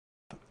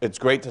It's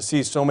great to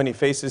see so many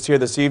faces here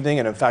this evening,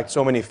 and in fact,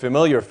 so many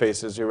familiar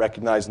faces you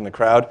recognize in the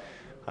crowd.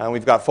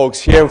 We've got folks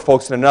here,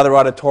 folks in another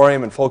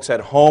auditorium, and folks at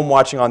home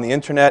watching on the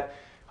internet,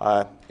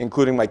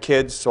 including my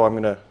kids, so I'm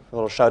going to a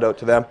little shout out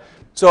to them.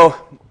 So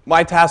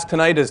my task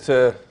tonight is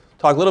to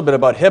talk a little bit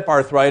about hip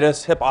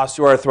arthritis, hip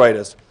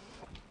osteoarthritis.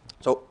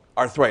 So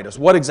arthritis,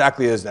 what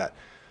exactly is that?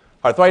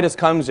 Arthritis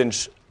comes in,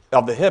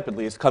 of the hip at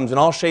least, comes in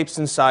all shapes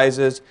and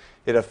sizes.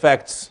 It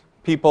affects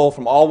people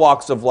from all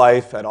walks of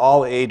life, at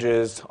all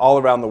ages, all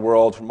around the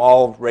world, from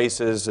all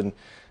races and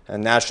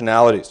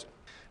nationalities.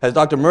 As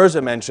Dr.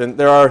 Mirza mentioned,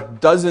 there are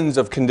dozens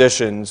of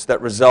conditions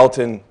that result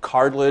in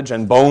cartilage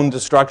and bone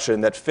destruction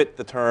that fit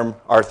the term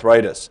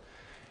arthritis.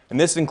 And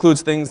this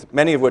includes things,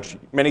 many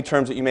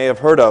terms that you may have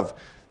heard of.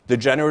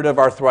 Degenerative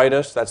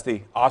arthritis, that's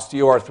the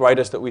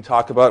osteoarthritis that we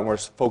talk about and we're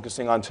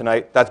focusing on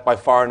tonight. That's by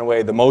far and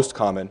away the most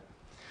common.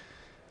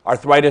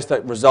 Arthritis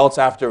that results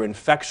after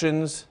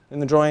infections in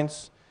the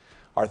joints.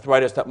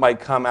 Arthritis that might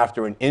come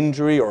after an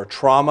injury or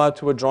trauma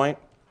to a joint.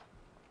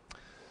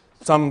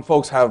 Some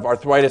folks have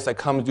arthritis that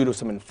comes due to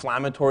some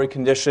inflammatory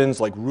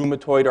conditions like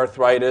rheumatoid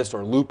arthritis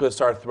or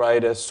lupus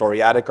arthritis,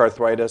 psoriatic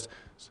arthritis.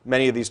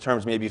 Many of these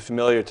terms may be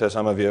familiar to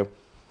some of you.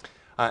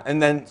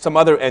 And then some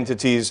other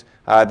entities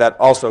that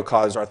also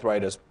cause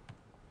arthritis.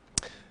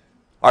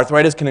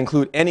 Arthritis can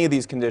include any of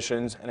these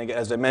conditions, and again,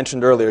 as I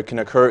mentioned earlier, it can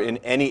occur in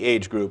any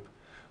age group.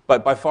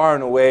 But by far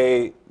and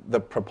away, the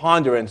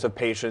preponderance of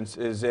patients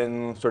is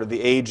in sort of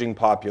the aging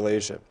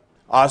population.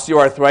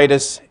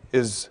 Osteoarthritis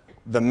is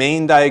the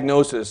main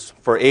diagnosis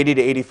for 80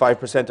 to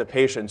 85% of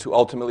patients who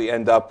ultimately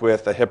end up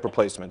with a hip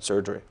replacement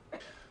surgery.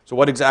 So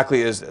what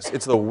exactly is this?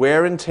 It's the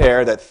wear and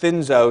tear that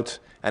thins out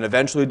and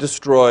eventually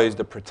destroys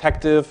the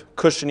protective,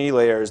 cushiony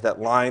layers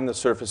that line the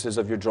surfaces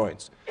of your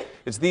joints.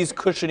 It's these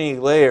cushiony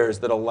layers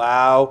that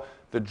allow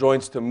the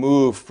joints to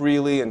move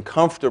freely and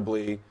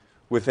comfortably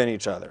within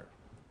each other.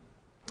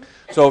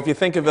 So if you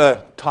think of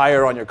a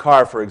tire on your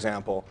car, for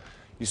example,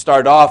 you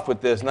start off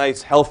with this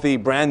nice, healthy,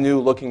 brand new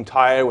looking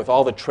tire with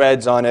all the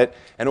treads on it,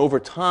 and over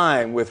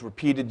time, with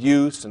repeated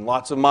use and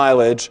lots of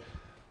mileage,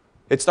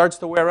 it starts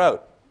to wear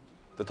out.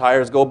 The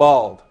tires go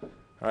bald,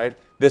 right?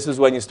 This is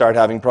when you start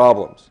having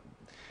problems.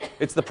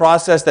 It's the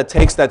process that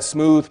takes that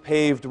smooth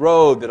paved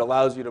road that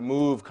allows you to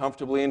move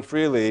comfortably and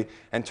freely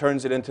and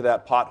turns it into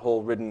that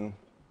pothole-ridden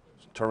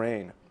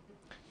terrain.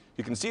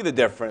 You can see the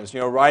difference.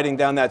 You know, riding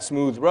down that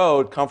smooth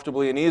road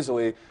comfortably and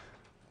easily,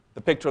 the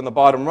picture on the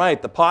bottom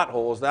right, the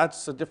potholes,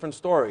 that's a different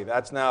story.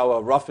 That's now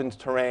a roughened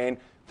terrain.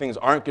 Things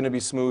aren't going to be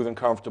smooth and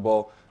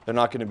comfortable. They're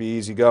not going to be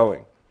easy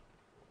going.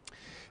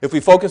 If we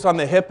focus on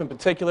the hip in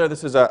particular,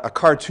 this is a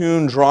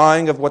cartoon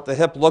drawing of what the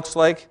hip looks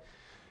like.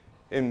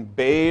 In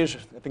beige,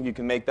 I think you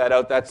can make that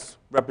out. That's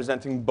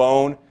representing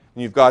bone.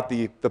 And you've got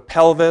the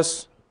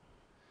pelvis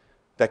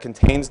that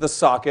contains the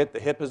socket. The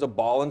hip is a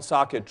ball and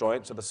socket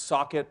joint, so the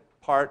socket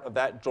part of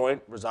that joint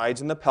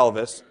resides in the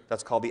pelvis.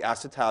 That's called the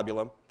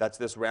acetabulum. That's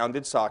this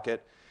rounded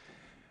socket.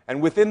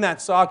 And within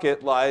that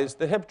socket lies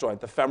the hip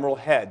joint, the femoral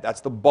head. That's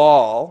the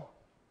ball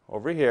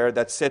over here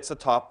that sits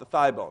atop the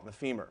thigh bone, the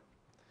femur.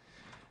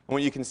 And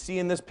what you can see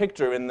in this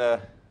picture in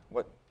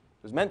what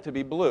is meant to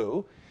be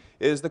blue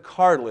is the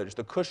cartilage,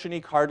 the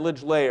cushiony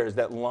cartilage layers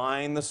that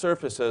line the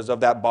surfaces of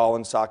that ball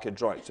and socket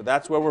joint. So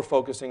that's where we're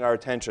focusing our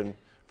attention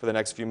for the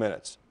next few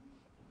minutes.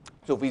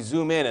 So if we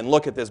zoom in and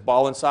look at this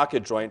ball and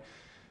socket joint,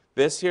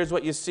 here's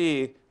what you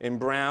see. In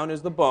brown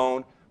is the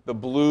bone, the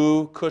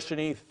blue,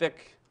 cushiony,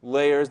 thick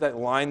layers that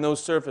line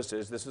those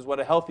surfaces. This is what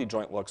a healthy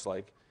joint looks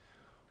like.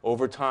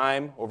 Over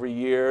time, over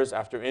years,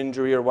 after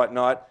injury or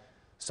whatnot,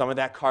 some of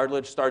that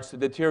cartilage starts to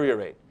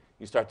deteriorate.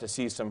 You start to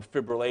see some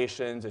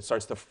fibrillations. It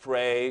starts to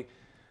fray.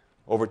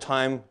 Over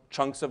time,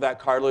 chunks of that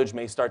cartilage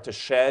may start to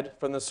shed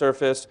from the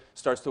surface,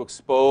 starts to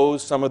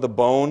expose some of the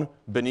bone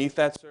beneath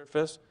that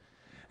surface.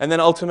 And then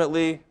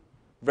ultimately,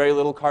 very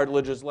little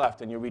cartilage is left,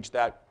 and you reach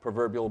that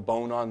proverbial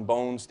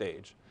bone-on-bone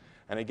stage.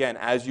 And again,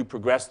 as you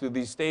progress through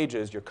these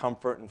stages, your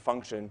comfort and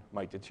function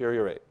might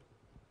deteriorate.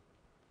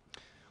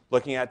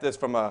 Looking at this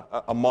from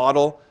a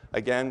model,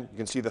 again, you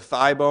can see the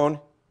thigh bone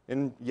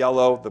in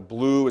yellow. The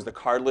blue is the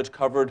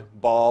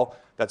cartilage-covered ball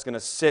that's going to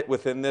sit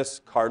within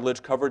this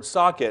cartilage-covered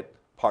socket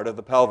part of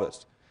the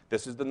pelvis.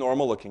 This is the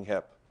normal-looking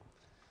hip.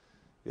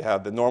 You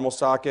have the normal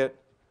socket,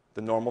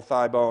 the normal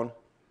thigh bone,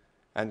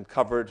 and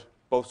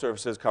both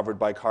surfaces covered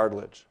by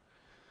cartilage.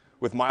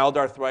 With mild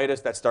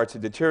arthritis, that starts to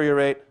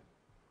deteriorate.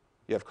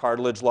 You have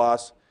cartilage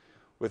loss.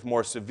 With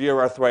more severe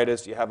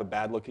arthritis, you have a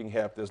bad-looking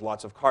hip. There's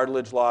lots of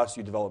cartilage loss.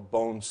 You develop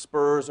bone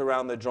spurs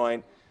around the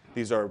joint.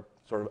 These are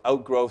sort of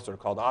outgrowths that are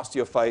called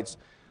osteophytes.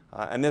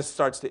 And this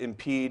starts to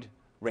impede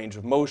range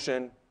of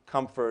motion,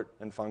 comfort,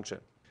 and function.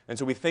 And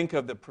so we think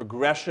of the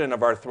progression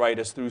of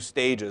arthritis through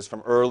stages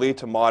from early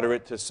to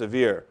moderate to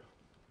severe.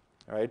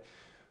 All right?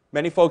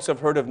 Many folks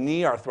have heard of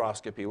knee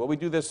arthroscopy. Well, we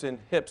do this in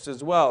hips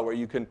as well, where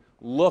you can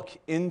look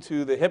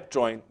into the hip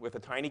joint with a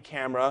tiny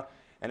camera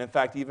and, in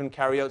fact, even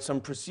carry out some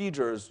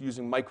procedures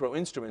using micro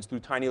instruments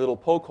through tiny little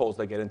poke holes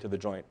that get into the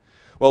joint.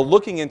 Well,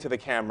 looking into the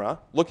camera,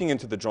 looking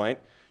into the joint,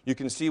 you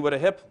can see what a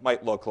hip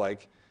might look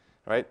like.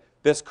 Right?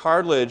 This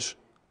cartilage,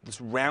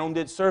 this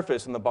rounded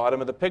surface in the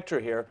bottom of the picture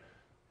here,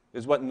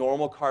 is what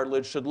normal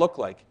cartilage should look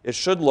like. It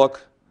should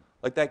look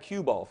like that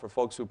cue ball for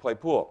folks who play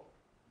pool.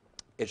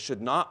 It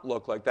should not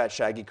look like that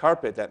shaggy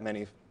carpet that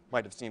many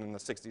might have seen in the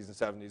 60s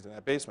and 70s in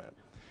that basement.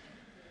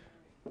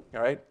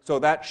 All right? So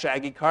that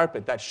shaggy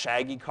carpet, that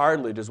shaggy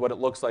cartilage is what it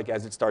looks like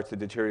as it starts to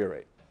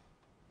deteriorate.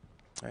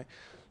 All right?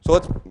 So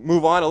let's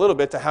move on a little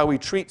bit to how we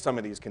treat some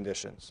of these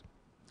conditions.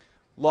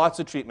 Lots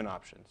of treatment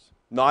options.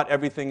 Not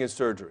everything is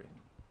surgery.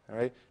 All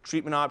right?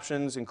 Treatment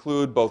options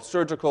include both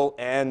surgical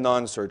and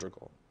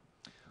non-surgical.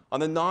 On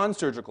the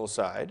non-surgical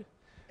side,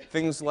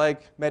 things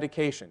like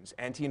medications,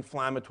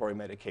 anti-inflammatory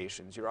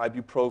medications, your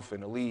ibuprofen,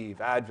 Aleve,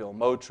 Advil,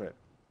 Motrin.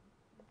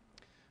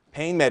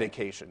 Pain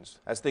medications,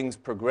 as things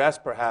progress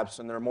perhaps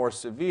and they're more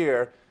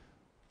severe,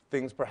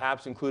 things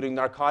perhaps including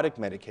narcotic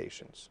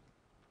medications.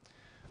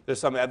 There's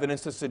some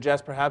evidence to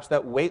suggest perhaps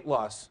that weight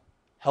loss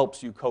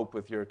helps you cope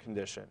with your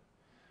condition.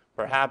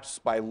 Perhaps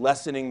by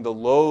lessening the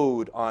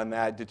load on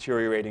that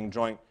deteriorating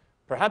joint,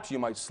 perhaps you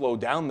might slow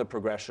down the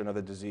progression of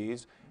the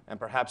disease, and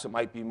perhaps it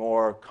might be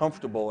more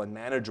comfortable and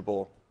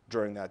manageable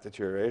during that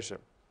deterioration.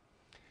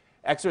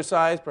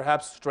 Exercise,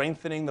 perhaps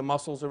strengthening the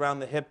muscles around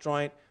the hip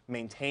joint,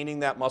 maintaining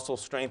that muscle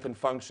strength and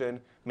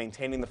function,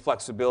 maintaining the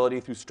flexibility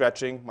through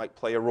stretching might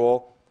play a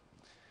role.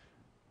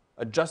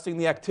 Adjusting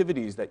the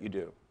activities that you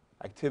do,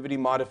 activity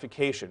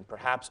modification,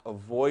 perhaps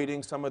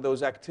avoiding some of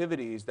those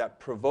activities that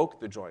provoke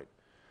the joint,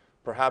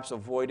 perhaps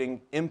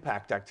avoiding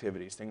impact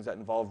activities, things that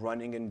involve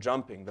running and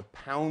jumping, the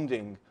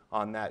pounding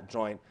on that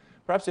joint.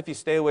 Perhaps if you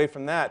stay away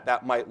from that,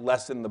 that might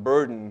lessen the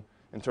burden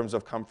in terms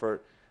of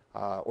comfort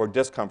or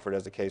discomfort,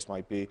 as the case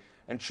might be,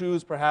 and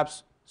choose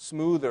perhaps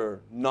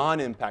smoother,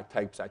 non-impact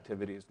types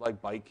activities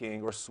like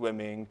biking or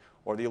swimming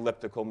or the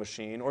elliptical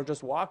machine or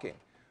just walking.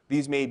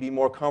 These may be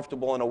more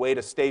comfortable in a way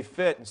to stay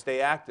fit and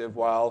stay active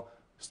while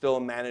still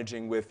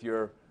managing with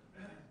your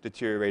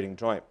deteriorating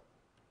joint.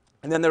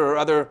 And then there are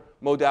other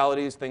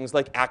modalities, things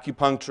like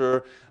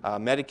acupuncture,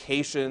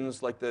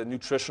 medications like the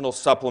nutritional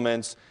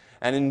supplements,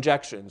 and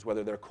injections,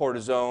 whether they're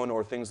cortisone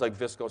or things like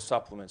visco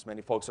supplements.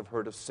 Many folks have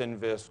heard of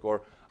Synvisc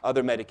or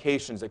other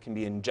medications that can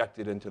be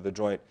injected into the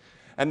joint.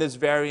 And there's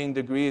varying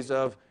degrees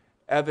of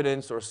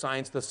evidence or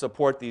science to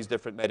support these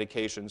different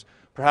medications.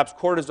 Perhaps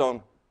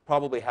cortisone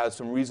probably has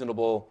some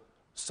reasonable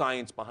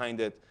science behind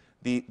it.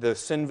 The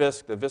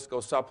Synvisc, the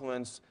visco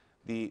supplements,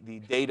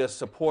 the data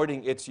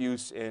supporting its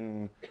use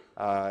in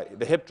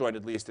the hip joint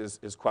at least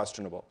is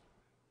questionable.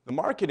 The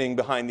marketing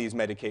behind these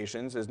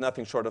medications is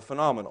nothing short of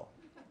phenomenal.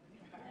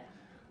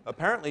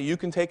 Apparently, you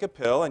can take a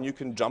pill and you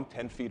can jump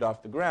 10 feet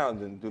off the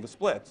ground and do the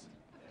splits.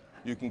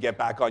 You can get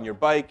back on your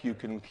bike. You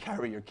can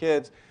carry your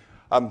kids.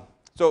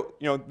 So,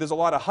 there's a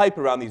lot of hype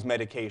around these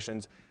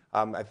medications,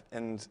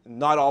 and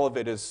not all of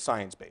it is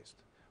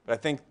science-based. But I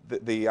think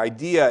the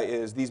idea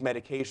is these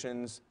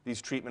medications,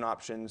 these treatment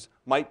options,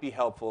 might be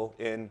helpful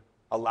in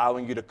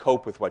allowing you to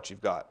cope with what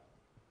you've got.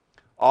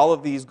 All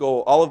of these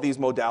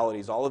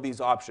modalities, all of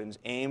these options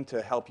aim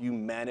to help you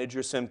manage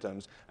your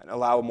symptoms and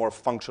allow a more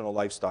functional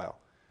lifestyle.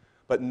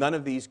 But none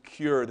of these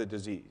cure the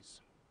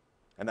disease,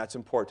 and that's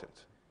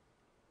important.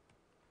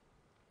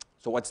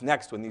 So what's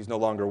next when these no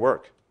longer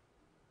work?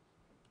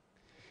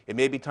 It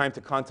may be time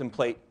to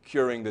contemplate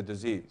curing the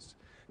disease.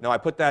 Now, I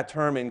put that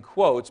term in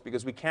quotes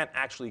because we can't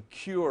actually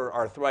cure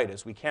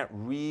arthritis. We can't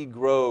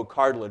regrow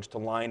cartilage to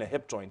line a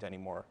hip joint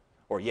anymore,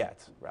 or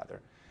yet,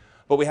 rather.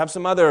 But we have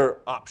some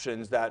other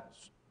options that,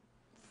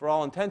 for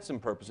all intents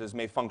and purposes,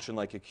 may function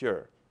like a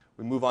cure.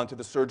 We move on to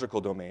the surgical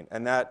domain,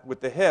 and that, with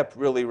the hip,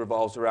 really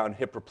revolves around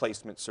hip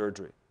replacement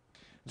surgery.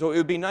 So it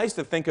would be nice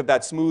to think of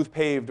that smooth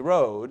paved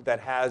road that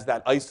has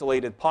that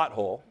isolated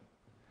pothole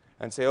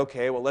and say,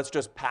 okay, well, let's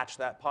just patch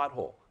that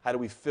pothole. How do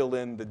we fill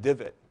in the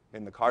divot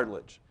in the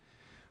cartilage?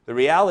 The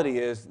reality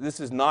is this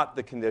is not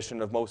the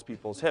condition of most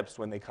people's hips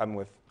when they come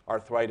with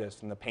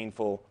arthritis and the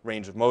painful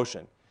range of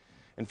motion.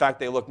 In fact,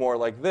 they look more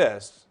like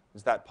this,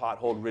 is that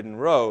pothole-ridden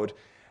road.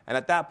 And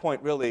at that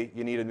point, really,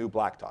 you need a new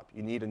blacktop.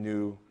 You need a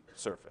new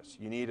surface.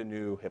 You need a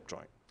new hip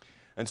joint.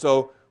 And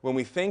so when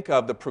we think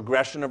of the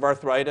progression of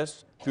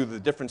arthritis through the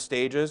different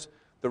stages,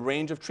 the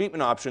range of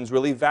treatment options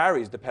really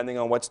varies depending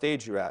on what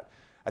stage you're at.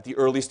 At the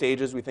early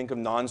stages, we think of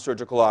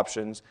non-surgical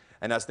options,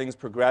 and as things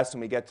progress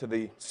and we get to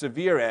the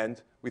severe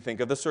end, we think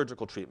of the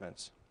surgical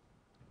treatments.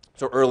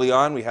 So early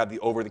on, we have the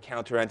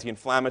over-the-counter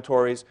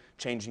anti-inflammatories,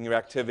 changing your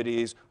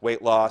activities,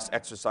 weight loss,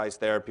 exercise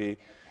therapy.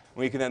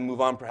 We can then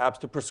move on perhaps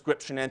to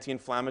prescription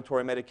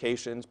anti-inflammatory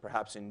medications,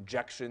 perhaps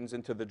injections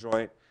into the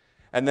joint,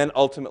 and then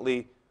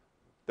ultimately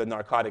the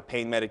narcotic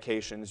pain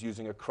medications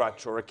using a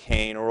crutch or a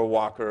cane or a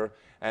walker,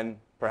 and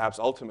perhaps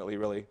ultimately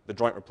really the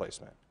joint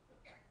replacement.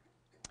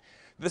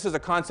 This is a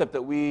concept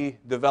that we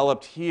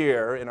developed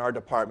here in our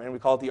department. We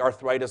call it the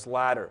arthritis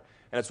ladder.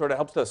 And it sort of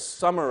helps us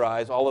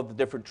summarize all of the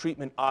different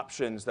treatment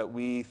options that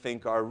we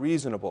think are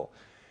reasonable.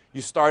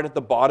 You start at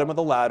the bottom of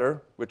the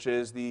ladder, which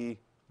is the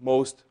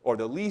most or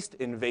the least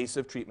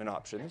invasive treatment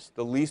options,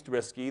 the least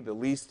risky, the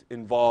least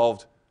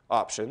involved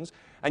options,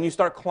 and you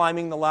start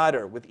climbing the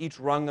ladder. With each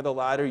rung of the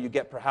ladder, you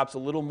get perhaps a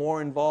little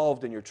more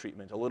involved in your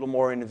treatment, a little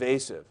more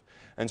invasive.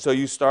 And so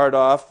you start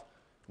off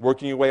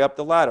working your way up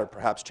the ladder,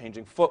 perhaps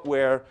changing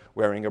footwear,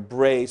 wearing a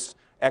brace,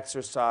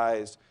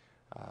 exercise,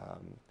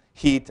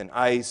 heat and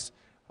ice.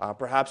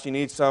 Perhaps you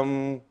need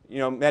some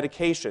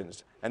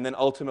medications. And then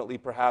ultimately,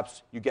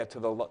 perhaps you get to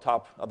the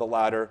top of the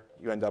ladder,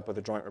 you end up with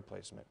a joint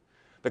replacement.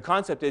 The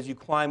concept is you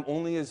climb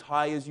only as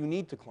high as you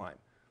need to climb.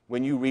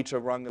 When you reach a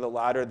rung of the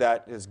ladder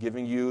that is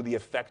giving you the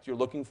effect you're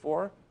looking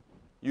for,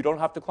 you don't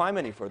have to climb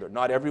any further.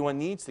 Not everyone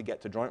needs to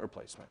get to joint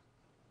replacement.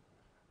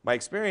 My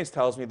experience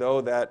tells me,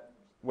 though, that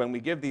when we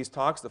give these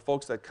talks, the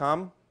folks that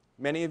come,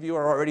 many of you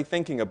are already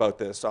thinking about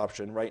this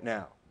option right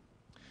now.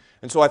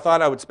 And so I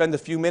thought I would spend a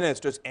few minutes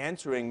just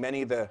answering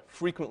many of the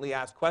frequently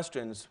asked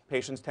questions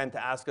patients tend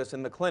to ask us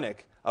in the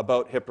clinic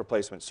about hip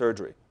replacement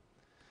surgery.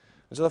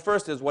 And so the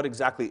first is, what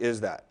exactly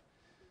is that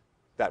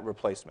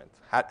replacement?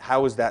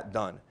 How is that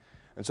done?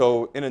 And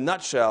so in a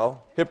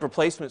nutshell, hip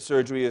replacement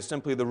surgery is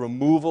simply the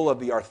removal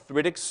of the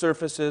arthritic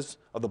surfaces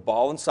of the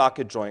ball and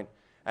socket joint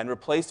and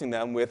replacing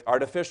them with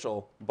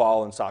artificial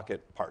ball and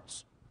socket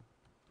parts.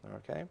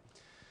 Okay?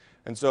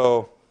 And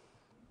so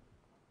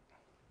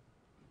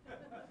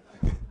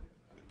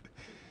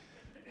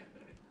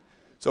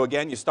So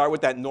again, you start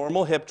with that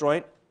normal hip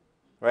joint,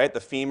 right?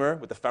 The femur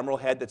with the femoral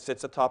head that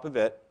sits atop of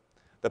it,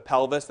 the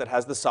pelvis that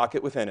has the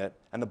socket within it,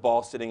 and the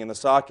ball sitting in the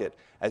socket.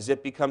 As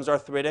it becomes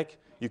arthritic,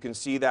 you can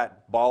see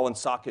that ball and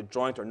socket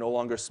joint are no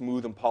longer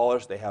smooth and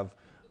polished. They have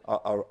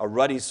a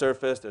ruddy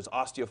surface. There's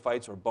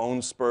osteophytes or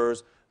bone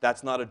spurs.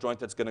 That's not a joint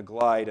that's going to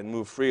glide and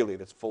move freely.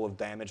 That's full of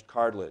damaged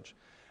cartilage.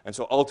 And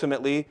so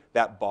ultimately,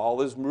 that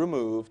ball is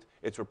removed.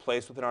 It's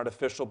replaced with an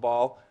artificial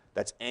ball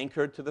that's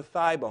anchored to the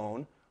thigh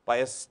bone by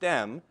a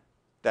stem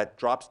that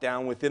drops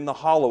down within the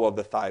hollow of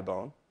the thigh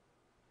bone.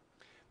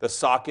 The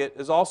socket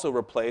is also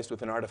replaced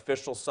with an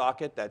artificial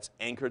socket that's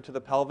anchored to the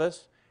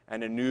pelvis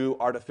and a new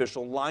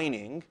artificial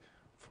lining,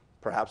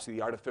 perhaps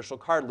the artificial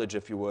cartilage,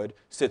 if you would,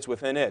 sits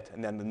within it.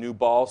 And then the new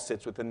ball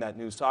sits within that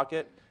new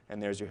socket,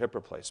 and there's your hip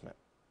replacement.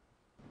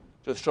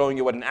 Just showing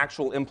you what an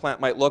actual implant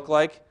might look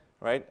like,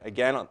 right?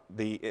 Again,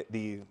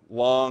 the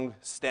long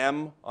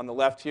stem on the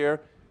left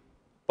here,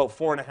 about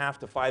 4.5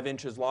 to 5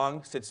 inches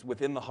long, sits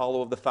within the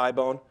hollow of the thigh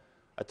bone.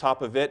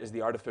 Atop of it is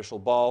the artificial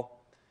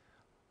ball.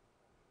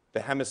 The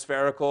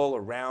hemispherical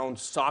or round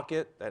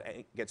socket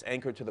that gets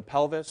anchored to the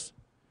pelvis.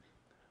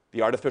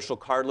 The artificial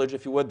cartilage,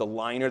 if you would, the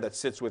liner that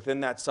sits within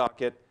that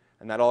socket,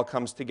 and that all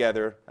comes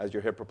together as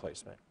your hip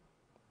replacement.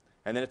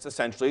 And then it's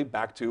essentially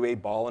back to a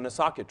ball and a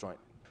socket joint.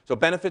 So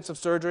benefits of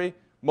surgery,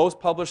 most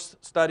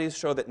published studies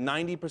show that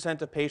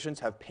 90% of patients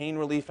have pain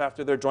relief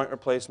after their joint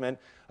replacement.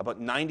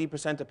 About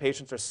 90% of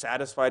patients are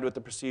satisfied with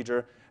the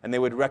procedure, and they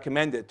would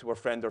recommend it to a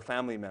friend or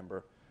family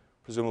member,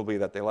 presumably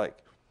that they like.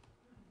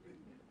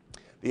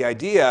 The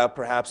idea,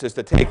 perhaps, is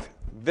to take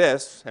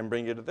this and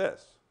bring you to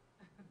this.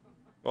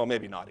 Well,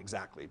 maybe not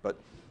exactly, but.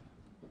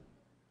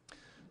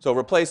 So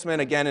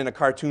replacement, again, in a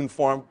cartoon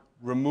form,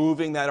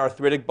 removing that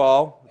arthritic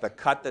ball, the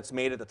cut that's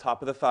made at the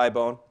top of the thigh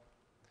bone.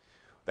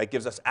 That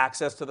gives us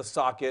access to the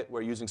socket.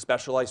 We're using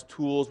specialized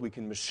tools. We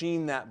can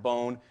machine that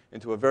bone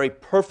into a very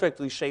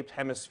perfectly shaped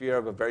hemisphere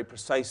of a very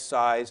precise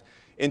size,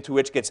 into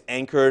which gets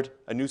anchored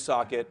a new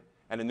socket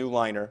and a new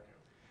liner.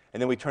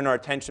 And then we turn our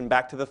attention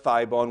back to the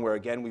thigh bone, where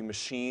again we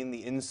machine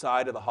the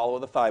inside of the hollow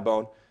of the thigh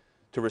bone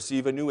to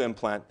receive a new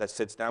implant that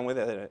sits down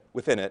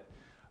within it.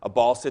 A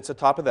ball sits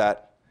atop of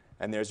that,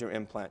 and there's your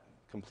implant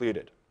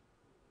completed.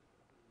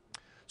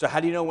 So how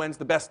do you know when's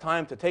the best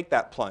time to take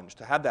that plunge,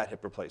 to have that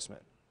hip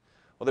replacement?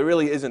 Well, there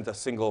really isn't a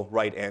single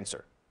right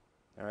answer.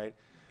 All right?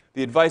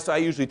 The advice I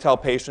usually tell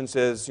patients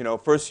is,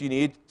 first you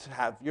need to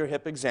have your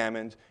hip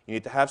examined, you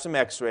need to have some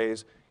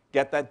x-rays,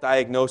 get that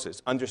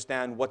diagnosis,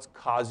 understand what's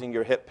causing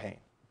your hip pain.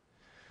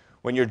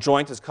 When your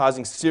joint is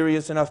causing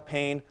serious enough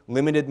pain,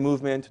 limited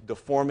movement,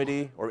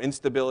 deformity, or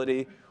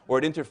instability, or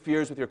it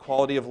interferes with your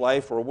quality of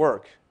life or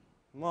work,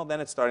 well, then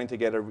it's starting to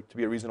get to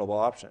be a reasonable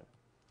option.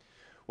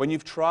 When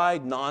you've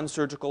tried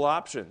non-surgical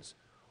options,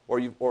 or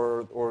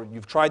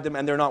you've tried them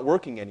and they're not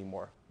working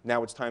anymore,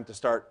 now it's time to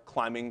start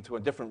climbing to a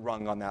different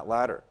rung on that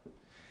ladder.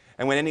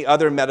 And when any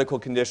other medical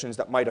conditions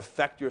that might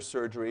affect your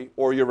surgery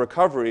or your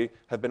recovery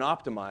have been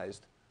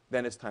optimized,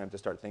 then it's time to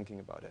start thinking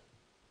about it.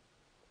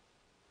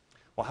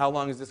 Well, how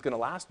long is this going to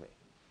last me?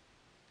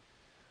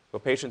 Well,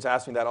 patients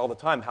ask me that all the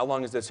time. How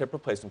long is this hip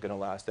replacement going to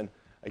last? And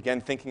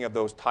again, thinking of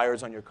those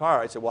tires on your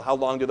car, I say, well, how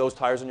long do those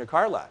tires on your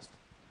car last?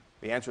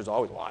 The answer is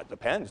always, well, it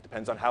depends.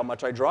 Depends on how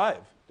much I drive.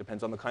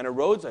 Depends on the kind of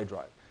roads I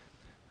drive.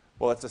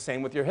 Well, it's the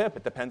same with your hip.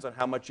 It depends on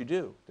how much you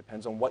do.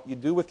 Depends on what you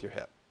do with your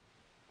hip.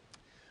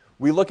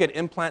 We look at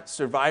implant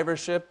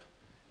survivorship.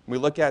 We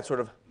look at sort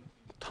of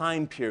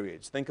time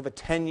periods. Think of a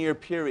 10-year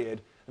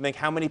period and think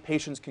how many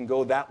patients can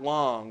go that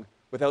long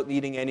without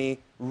needing any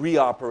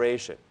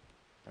reoperation.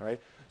 All right?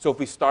 So if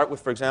we start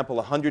with, for example,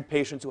 100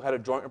 patients who had a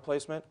joint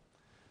replacement,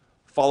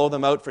 follow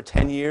them out for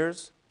 10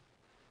 years,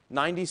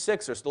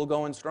 96 are still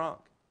going strong.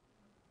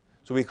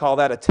 So we call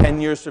that a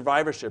 10-year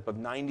survivorship of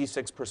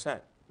 96%.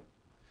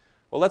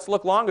 Well, let's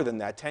look longer than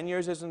that. 10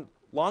 years isn't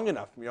long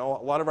enough. You know,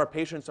 a lot of our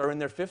patients are in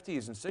their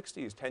 50s and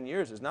 60s. 10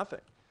 years is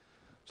nothing.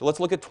 So let's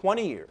look at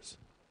 20 years.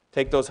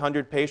 Take those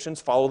 100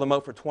 patients, follow them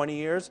out for 20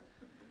 years,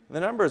 and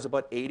the number is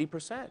about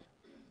 80%.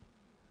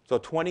 So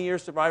 20-year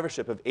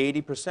survivorship of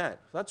 80%.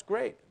 That's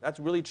great. That's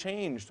really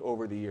changed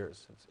over the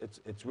years.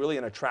 It's really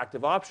an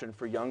attractive option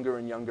for younger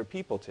and younger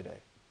people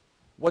today.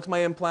 What's my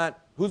implant?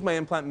 Who's my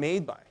implant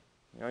made by?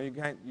 You know,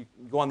 you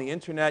go on the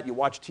internet, you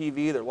watch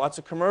TV, there are lots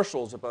of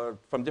commercials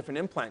from different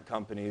implant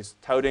companies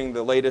touting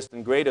the latest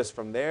and greatest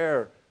from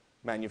their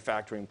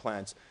manufacturing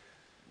plants.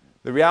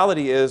 The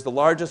reality is the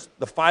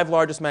 5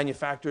 largest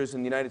manufacturers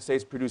in the United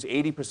States produce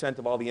 80%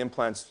 of all the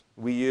implants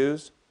we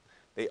use.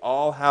 They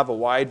all have a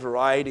wide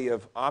variety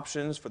of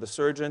options for the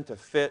surgeon to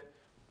fit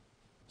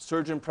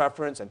surgeon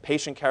preference and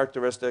patient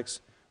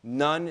characteristics.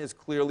 None is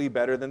clearly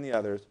better than the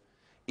others.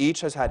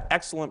 Each has had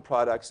excellent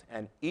products,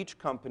 and each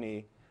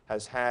company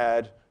has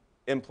had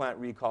implant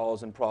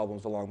recalls and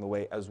problems along the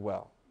way as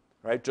well,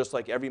 right? Just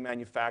like every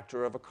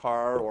manufacturer of a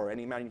car or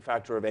any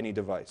manufacturer of any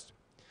device.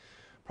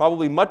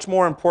 Probably much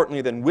more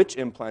importantly than which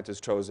implant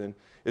is chosen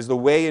is the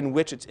way in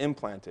which it's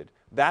implanted.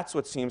 That's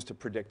what seems to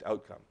predict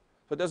outcome.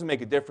 So it doesn't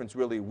make a difference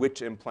really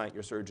which implant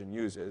your surgeon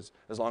uses,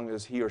 as long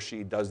as he or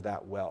she does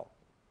that well.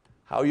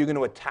 How are you going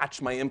to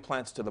attach my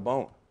implants to the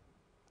bone?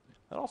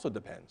 That also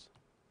depends.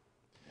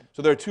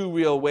 So there are 2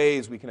 real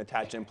ways we can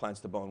attach implants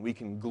to bone. We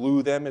can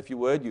glue them, if you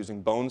would,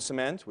 using bone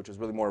cement, which is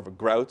really more of a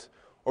grout,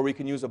 or we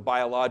can use a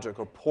biologic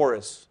or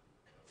porous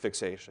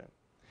fixation.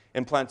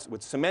 Implants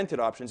with cemented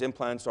options,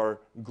 implants are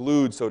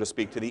glued, so to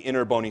speak, to the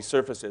inner bony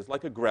surfaces,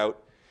 like a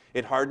grout.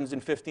 It hardens in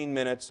 15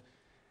 minutes,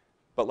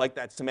 but like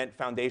that cement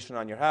foundation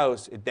on your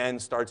house, it then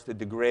starts to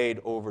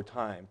degrade over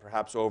time,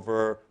 perhaps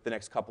over the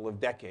next couple of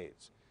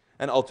decades,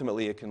 and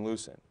ultimately it can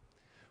loosen.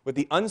 With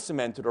the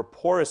uncemented or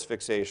porous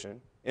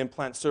fixation,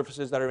 implant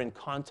surfaces that are in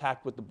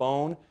contact with the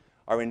bone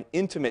are in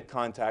intimate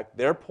contact,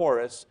 they're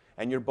porous,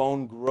 and your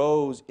bone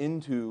grows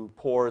into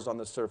pores on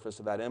the surface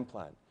of that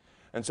implant.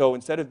 And so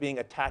instead of being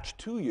attached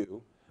to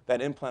you,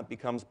 that implant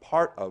becomes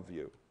part of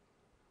you.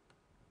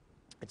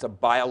 It's a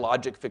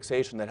biologic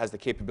fixation that has the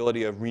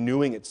capability of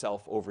renewing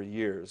itself over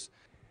years.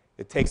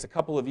 It takes a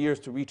couple of years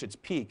to reach its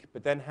peak,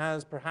 but then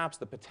has perhaps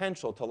the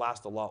potential to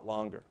last a lot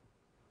longer.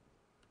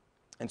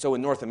 And so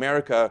in North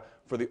America,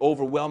 for the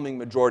overwhelming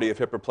majority of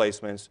hip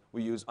replacements,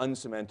 we use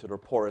uncemented or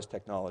porous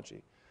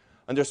technology.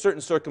 Under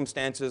certain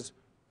circumstances,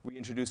 we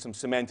introduce some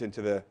cement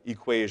into the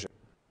equation.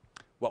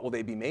 What will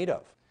they be made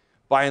of?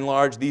 By and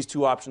large, these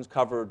 2 options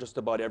cover just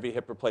about every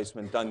hip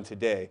replacement done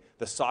today.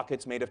 The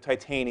socket's made of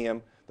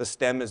titanium, the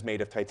stem is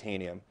made of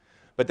titanium.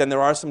 But then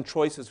there are some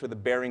choices for the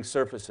bearing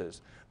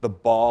surfaces, the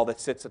ball that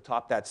sits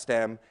atop that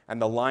stem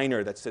and the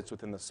liner that sits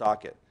within the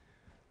socket.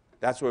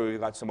 That's where we've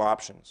got some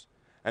options.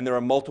 And there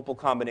are multiple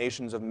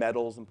combinations of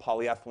metals and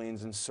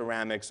polyethylenes and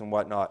ceramics and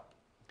whatnot,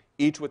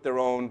 each with their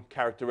own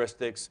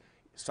characteristics.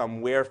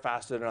 Some wear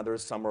faster than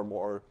others, some are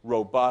more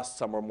robust,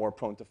 some are more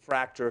prone to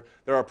fracture.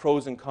 There are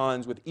pros and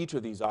cons with each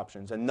of these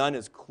options, and none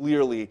is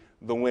clearly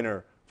the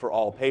winner for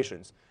all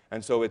patients.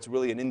 And so it's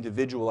really an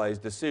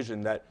individualized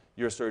decision that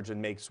your surgeon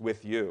makes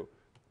with you,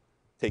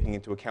 taking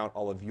into account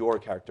all of your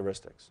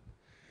characteristics.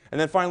 And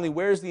then finally,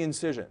 where's the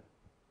incision?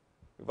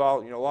 A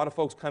lot of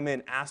folks come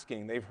in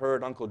asking, they've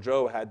heard Uncle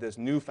Joe had this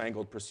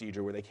newfangled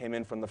procedure where they came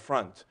in from the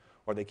front,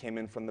 or they came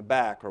in from the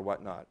back, or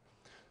whatnot.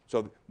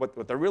 So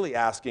what they're really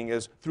asking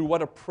is, through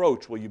what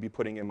approach will you be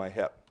putting in my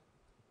hip?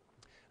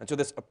 And so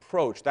this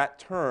approach, that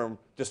term,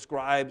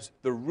 describes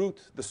the route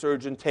the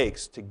surgeon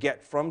takes to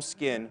get from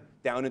skin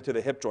down into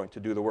the hip joint to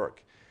do the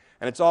work.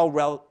 And it's all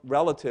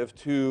relative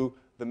to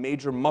the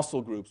major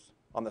muscle groups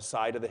on the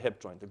side of the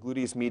hip joint, the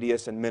gluteus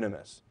medius and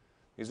minimus.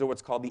 These are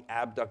what's called the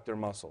abductor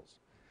muscles.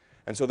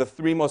 And so the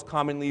 3 most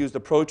commonly used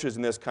approaches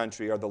in this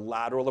country are the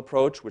lateral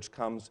approach, which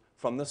comes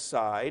from the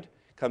side,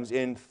 comes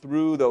in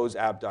through those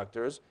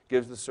abductors,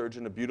 gives the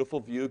surgeon a beautiful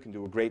view, can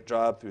do a great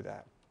job through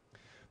that.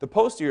 The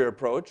posterior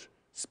approach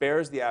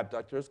spares the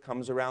abductors,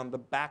 comes around the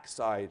back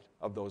side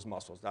of those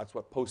muscles. That's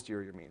what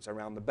posterior means,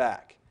 around the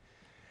back.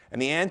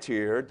 And the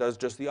anterior does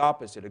just the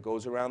opposite. It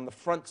goes around the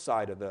front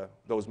side of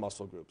those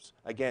muscle groups,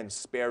 again,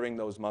 sparing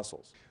those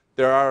muscles.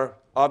 There are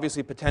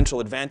obviously potential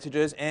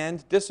advantages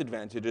and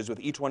disadvantages with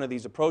each one of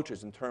these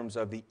approaches in terms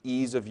of the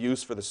ease of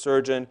use for the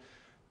surgeon,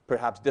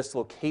 perhaps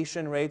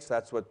dislocation rates.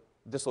 That's what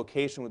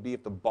dislocation would be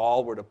if the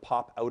ball were to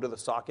pop out of the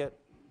socket,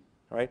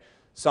 right?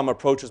 Some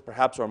approaches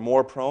perhaps are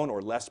more prone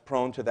or less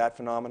prone to that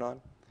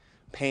phenomenon.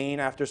 Pain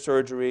after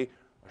surgery,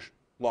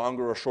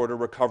 longer or shorter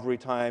recovery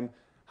time,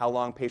 how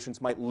long patients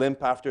might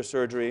limp after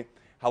surgery,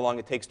 how long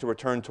it takes to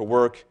return to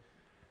work.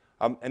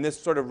 And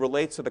this sort of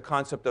relates to the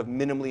concept of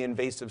minimally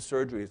invasive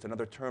surgery. It's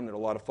another term that a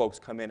lot of folks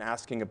come in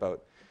asking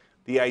about.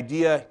 The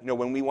idea,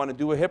 when we want to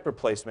do a hip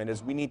replacement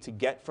is we need to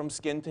get from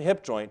skin to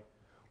hip joint.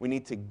 We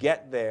need to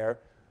get there.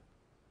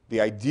 The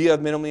idea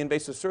of minimally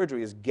invasive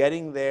surgery is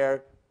getting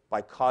there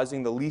by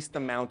causing the least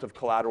amount of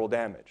collateral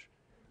damage.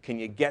 Can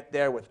you get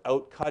there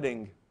without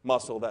cutting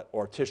muscle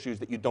or tissues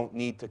that you don't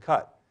need to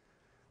cut?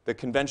 The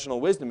conventional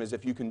wisdom is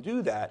if you can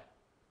do that,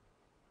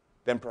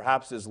 then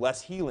perhaps there's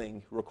less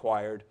healing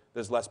required,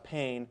 there's less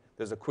pain,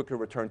 there's a quicker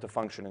return to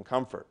function and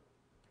comfort.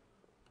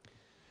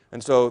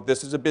 And so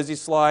this is a busy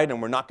slide,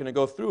 and we're not going to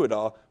go through it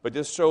all, but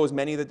this shows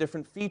many of the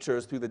different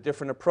features through the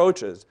different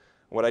approaches.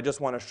 What I just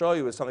want to show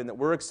you is something that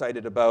we're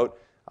excited about.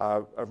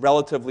 A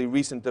relatively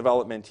recent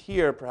development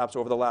here, perhaps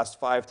over the last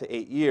 5 to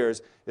 8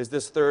 years, is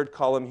this third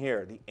column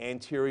here, the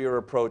anterior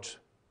approach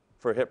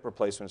for hip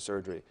replacement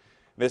surgery.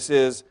 This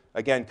is,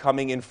 again,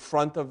 coming in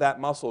front of that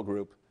muscle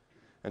group.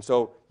 And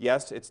so,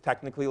 yes, it's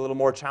technically a little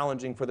more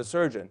challenging for the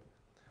surgeon,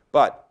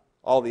 but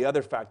all the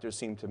other factors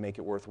seem to make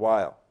it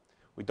worthwhile.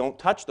 We don't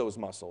touch those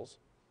muscles,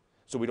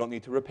 so we don't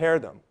need to repair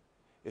them.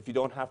 If you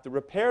don't have to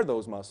repair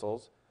those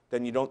muscles,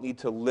 then you don't need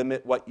to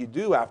limit what you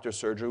do after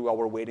surgery while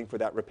we're waiting for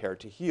that repair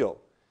to heal.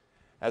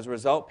 As a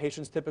result,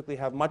 patients typically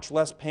have much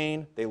less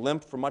pain. They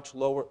limp for much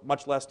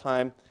less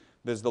time.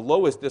 There's the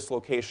lowest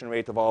dislocation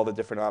rate of all the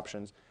different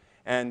options.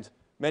 And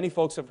many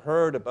folks have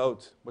heard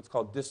about what's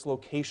called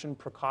dislocation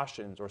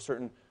precautions, or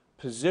certain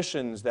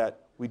positions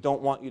that we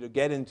don't want you to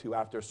get into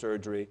after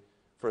surgery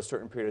for a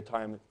certain period of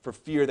time for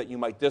fear that you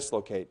might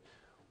dislocate.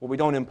 Well, we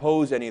don't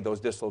impose any of those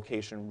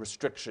dislocation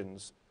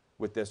restrictions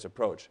with this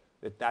approach.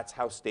 That's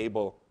how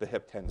stable the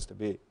hip tends to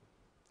be.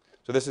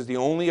 So this is the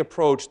only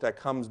approach that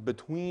comes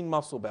between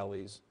muscle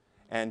bellies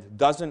and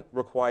doesn't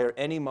require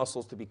any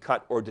muscles to be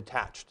cut or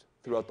detached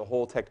throughout the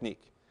whole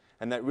technique.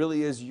 And that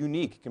really is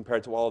unique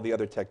compared to all of the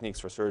other techniques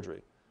for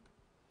surgery.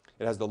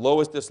 It has the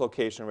lowest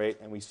dislocation rate,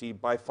 and we see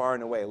by far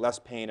and away less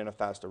pain and a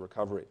faster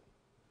recovery.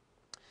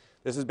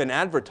 This has been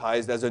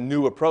advertised as a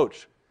new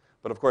approach,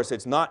 but of course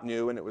it's not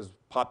new, and it was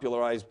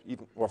popularized,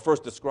 or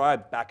first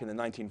described back in the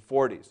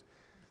 1940s.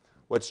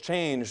 What's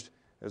changed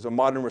is a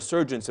modern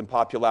resurgence in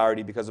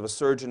popularity because of a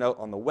surgeon out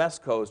on the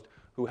West Coast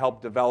who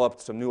helped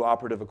develop some new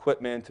operative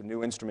equipment and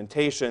new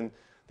instrumentation.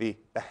 The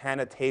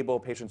HANA table,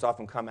 patients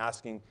often come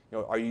asking,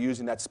 are you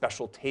using that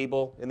special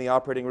table in the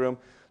operating room?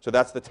 So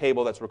that's the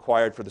table that's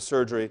required for the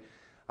surgery.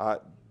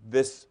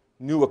 This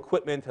new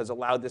equipment has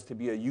allowed this to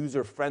be a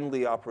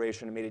user-friendly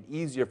operation and made it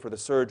easier for the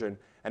surgeon,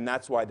 and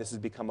that's why this has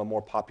become a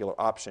more popular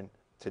option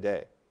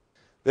today.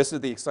 This is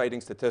the exciting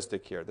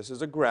statistic here. This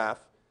is a graph,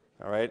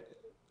 all right?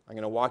 I'm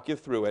going to walk you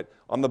through it.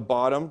 On the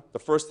bottom, the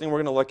first thing we're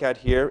going to look at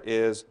here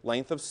is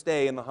length of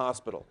stay in the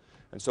hospital.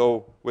 And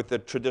so with the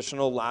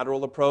traditional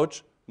lateral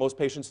approach, most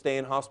patients stay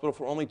in hospital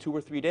for only 2 or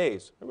 3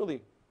 days.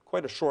 Really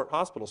quite a short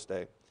hospital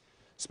stay.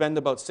 Spend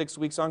about 6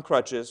 weeks on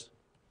crutches,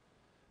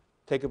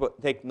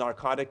 take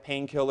narcotic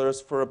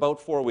painkillers for about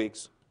 4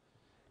 weeks,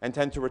 and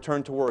tend to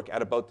return to work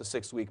at about the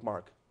 6-week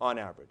mark on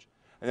average.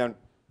 And then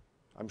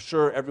I'm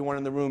sure everyone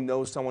in the room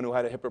knows someone who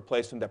had a hip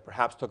replacement that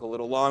perhaps took a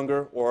little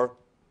longer or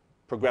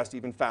progressed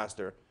even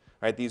faster.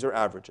 Right? These are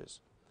averages.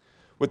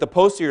 With the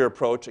posterior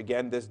approach,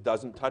 again, this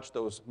doesn't touch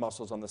those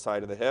muscles on the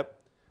side of the hip.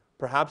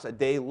 Perhaps a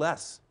day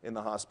less in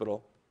the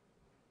hospital,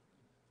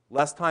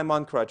 less time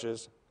on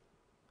crutches,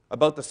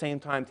 about the same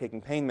time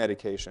taking pain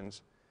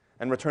medications,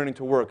 and returning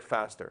to work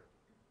faster.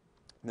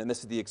 And then this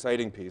is the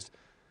exciting piece.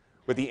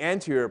 With the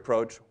anterior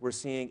approach, we're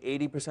seeing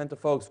 80% of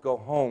folks go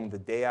home the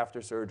day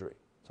after surgery.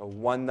 So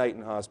 1 night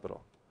in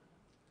hospital.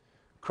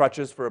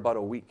 Crutches for about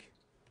a week.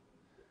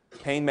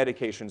 Pain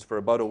medications for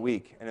about a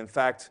week. And in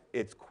fact,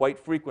 it's quite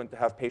frequent to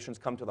have patients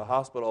come to the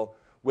hospital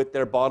with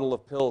their bottle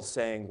of pills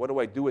saying, what do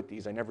I do with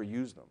these? I never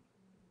use them.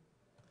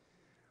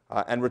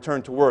 And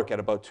return to work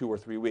at about 2 or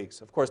 3 weeks,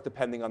 of course,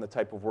 depending on the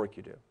type of work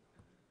you do.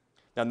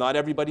 Now, not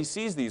everybody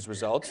sees these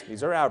results.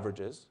 These are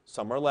averages.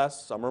 Some are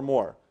less, some are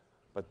more.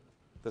 But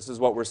this is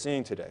what we're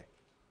seeing today.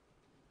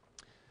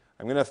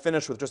 I'm going to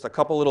finish with just a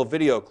couple little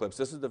video clips.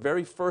 This is the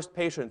very first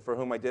patient for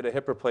whom I did a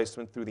hip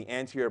replacement through the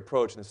anterior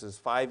approach. And this is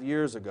 5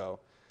 years ago.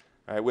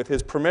 All right, with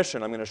his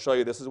permission, I'm going to show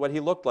you this is what he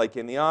looked like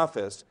in the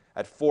office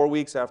at 4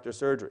 weeks after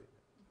surgery.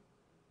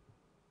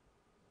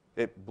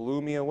 It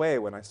blew me away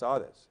when I saw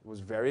this. It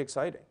was very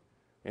exciting.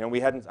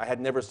 I had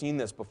never seen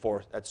this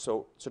before at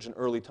such an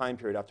early time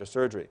period after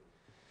surgery.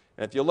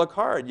 And if you look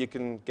hard, you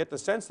can get the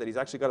sense that he's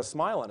actually got a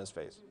smile on his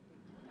face.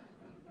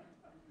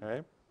 All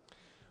right?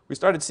 We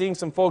started seeing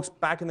some folks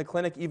back in the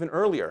clinic even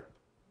earlier.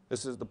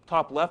 This is the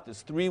top left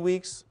is 3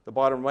 weeks. The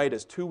bottom right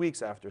is 2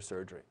 weeks after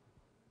surgery.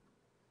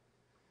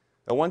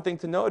 Now, one thing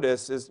to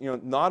notice is,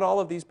 not all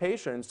of these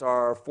patients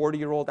are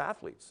 40-year-old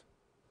athletes.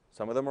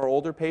 Some of them are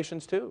older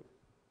patients too.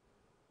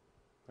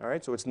 All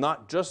right, so it's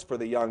not just for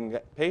the young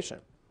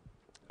patient.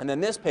 And then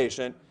this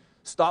patient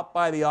stopped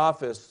by the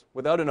office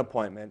without an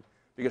appointment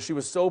because she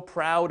was so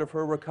proud of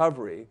her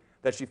recovery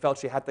that she felt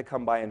she had to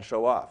come by and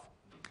show off.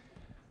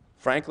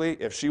 Frankly,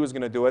 if she was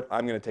going to do it,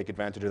 I'm going to take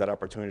advantage of that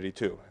opportunity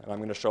too, and I'm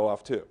going to show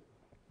off too.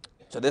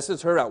 So this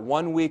is her at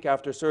 1 week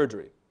after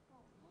surgery.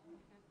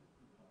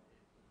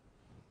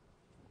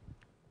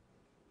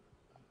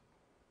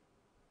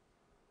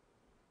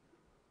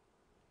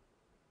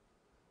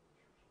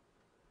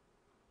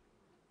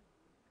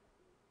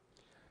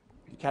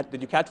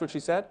 Did you catch what she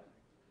said?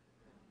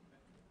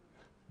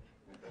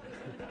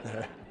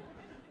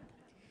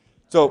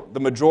 So the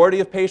majority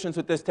of patients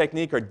with this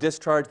technique are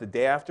discharged the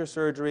day after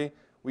surgery.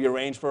 We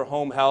arrange for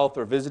home health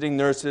or visiting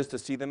nurses to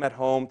see them at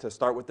home to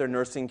start with their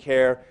nursing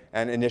care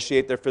and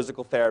initiate their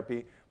physical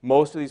therapy.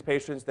 Most of these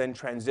patients then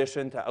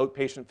transition to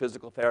outpatient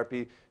physical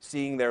therapy,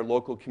 seeing their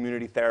local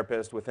community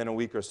therapist within a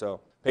week or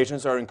so.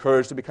 Patients are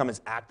encouraged to become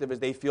as active as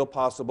they feel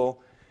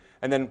possible.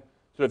 And then,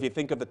 so if you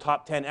think of the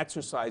top 10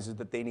 exercises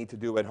that they need to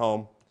do at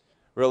home,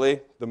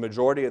 really, the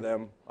majority of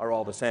them are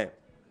all the same.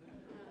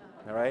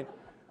 All right?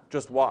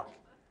 Just walk.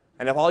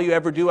 And if all you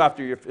ever do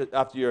after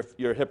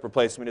your hip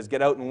replacement is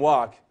get out and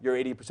walk, you're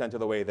 80% of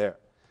the way there.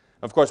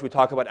 Of course, we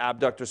talk about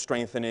abductor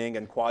strengthening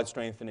and quad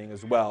strengthening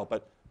as well,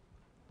 but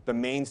the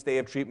mainstay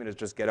of treatment is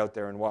just get out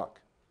there and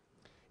walk.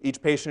 Each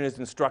patient is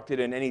instructed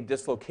in any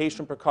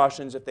dislocation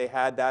precautions if they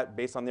had that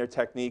based on their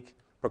technique.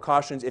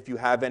 Precautions, if you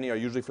have any, are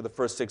usually for the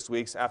first 6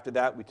 weeks. After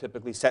that, we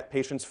typically set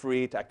patients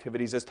free to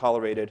activities as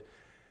tolerated.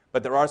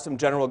 But there are some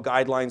general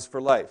guidelines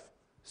for life.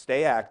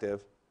 Stay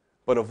active,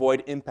 but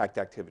avoid impact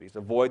activities.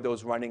 Avoid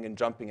those running and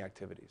jumping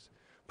activities.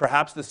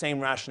 Perhaps the same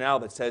rationale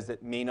that says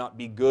it may not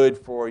be good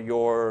for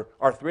your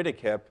arthritic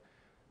hip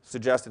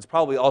suggests it's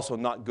probably also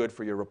not good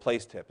for your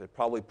replaced hip. It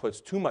probably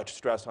puts too much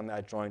stress on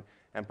that joint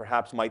and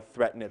perhaps might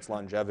threaten its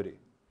longevity.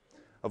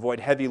 Avoid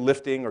heavy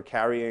lifting or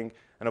carrying,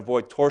 and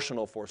avoid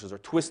torsional forces or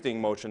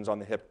twisting motions on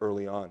the hip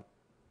early on.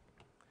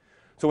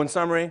 So in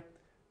summary,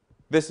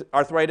 this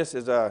arthritis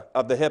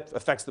of the hip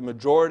affects the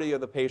majority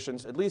of the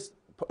patients, at least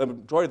a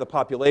majority of the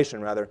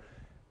population rather,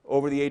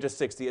 over the age of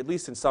 60, at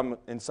least in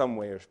some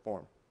way or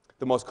form.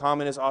 The most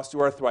common is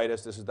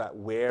osteoarthritis. This is that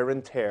wear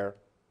and tear.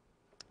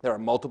 There are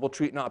multiple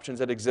treatment options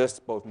that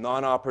exist, both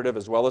non-operative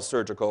as well as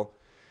surgical.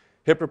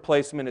 Hip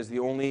replacement is the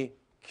only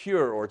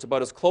cure, or it's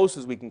about as close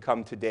as we can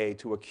come today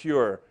to a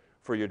cure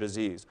for your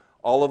disease.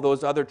 All of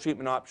those other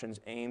treatment options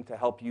aim to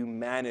help you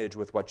manage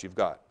with what you've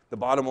got. The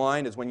bottom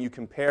line is when you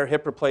compare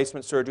hip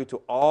replacement surgery to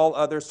all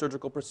other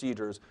surgical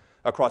procedures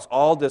across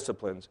all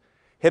disciplines,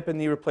 hip and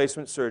knee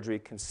replacement surgery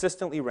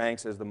consistently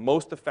ranks as the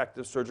most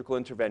effective surgical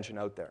intervention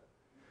out there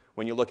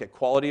when you look at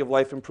quality of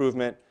life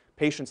improvement,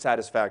 patient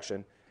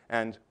satisfaction,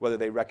 and whether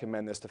they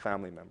recommend this to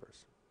family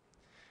members.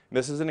 And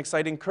this is an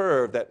exciting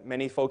curve that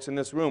many folks in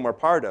this room are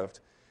part of.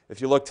 If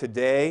you look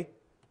today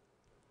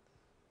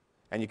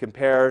and you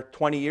compare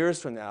 20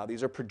 years from now,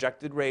 these are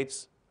projected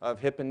rates of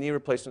hip and knee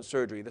replacement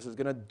surgery. This is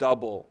going to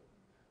double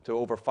to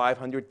over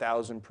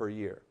 500,000 per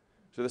year.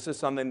 So this is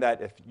something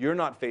that if you're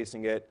not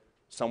facing it,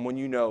 someone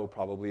you know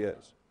probably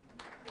is.